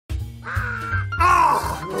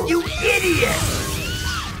You idiot!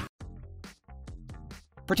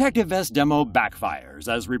 Protective vest demo backfires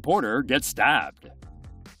as reporter gets stabbed.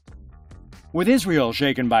 With Israel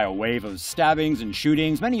shaken by a wave of stabbings and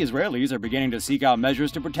shootings, many Israelis are beginning to seek out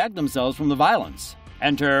measures to protect themselves from the violence.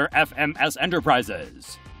 Enter FMS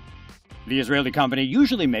Enterprises. The Israeli company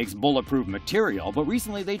usually makes bulletproof material, but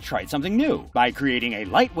recently they tried something new by creating a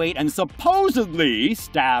lightweight and supposedly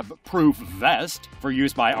stab-proof vest for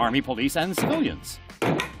use by army, police, and civilians.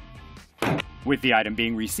 With the item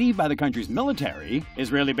being received by the country's military,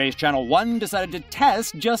 Israeli-based Channel 1 decided to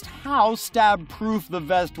test just how stab-proof the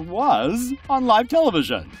vest was on live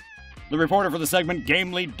television. The reporter for the segment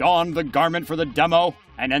gamely donned the garment for the demo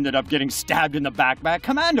and ended up getting stabbed in the back by a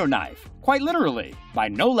commando knife, quite literally, by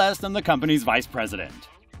no less than the company's vice president.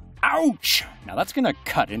 Ouch! Now that's gonna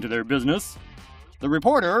cut into their business. The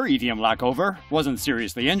reporter, Eitam Lachover, wasn't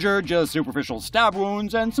seriously injured, just superficial stab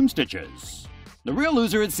wounds and some stitches. The real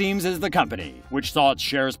loser, it seems, is the company, which saw its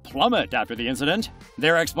shares plummet after the incident.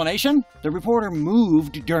 Their explanation? The reporter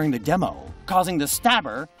moved during the demo, causing the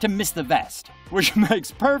stabber to miss the vest. Which makes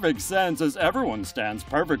perfect sense, as everyone stands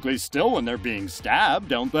perfectly still when they're being stabbed,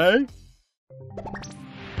 don't they?